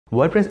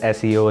WordPress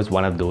SEO is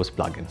one of those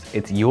plugins.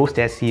 It's Yoast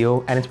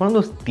SEO and it's one of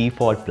those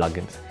default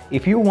plugins.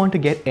 If you want to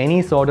get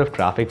any sort of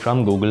traffic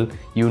from Google,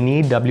 you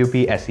need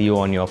WP SEO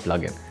on your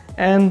plugin.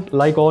 And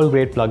like all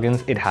great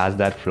plugins, it has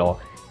that flaw.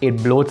 It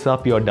bloats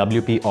up your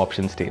WP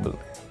options table.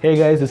 Hey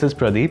guys, this is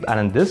Pradeep, and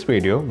in this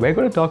video, we're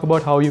going to talk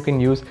about how you can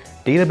use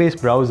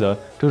database browser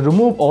to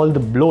remove all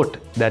the bloat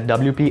that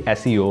WP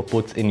SEO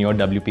puts in your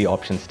WP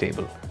options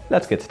table.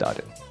 Let's get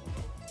started.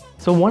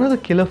 So one of the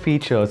killer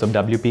features of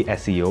WP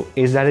SEO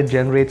is that it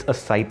generates a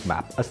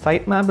sitemap. A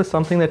sitemap is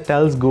something that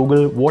tells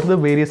Google what the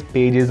various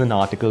pages and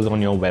articles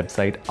on your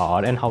website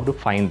are and how to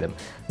find them.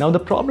 Now the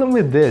problem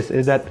with this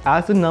is that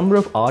as the number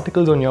of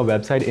articles on your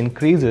website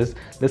increases,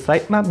 the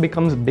sitemap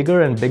becomes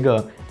bigger and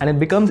bigger, and it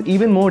becomes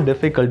even more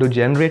difficult to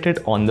generate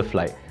it on the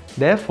fly.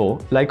 Therefore,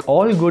 like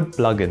all good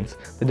plugins,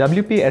 the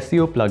WP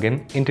SEO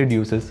plugin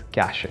introduces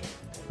caching.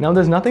 Now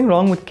there's nothing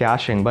wrong with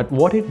caching, but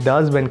what it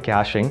does when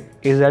caching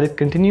is that it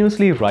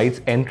continuously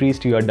writes entries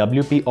to your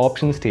WP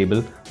options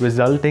table,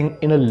 resulting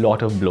in a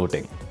lot of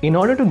bloating. In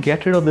order to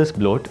get rid of this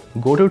bloat,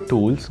 go to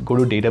Tools, go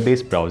to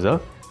Database Browser,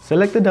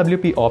 select the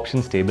WP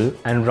options table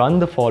and run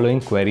the following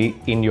query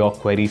in your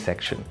query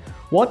section.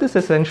 What this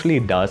essentially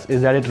does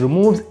is that it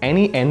removes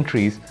any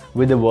entries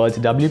with the words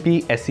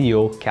WP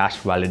SEO cache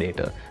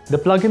validator. The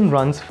plugin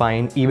runs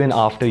fine even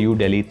after you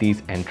delete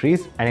these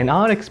entries, and in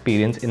our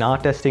experience, in our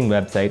testing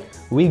website,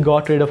 we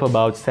got rid of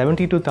about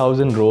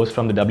 72,000 rows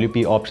from the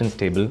WP options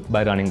table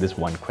by running this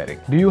one query.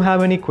 Do you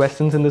have any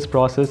questions in this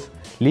process?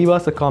 Leave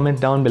us a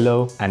comment down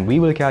below and we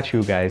will catch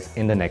you guys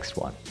in the next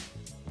one.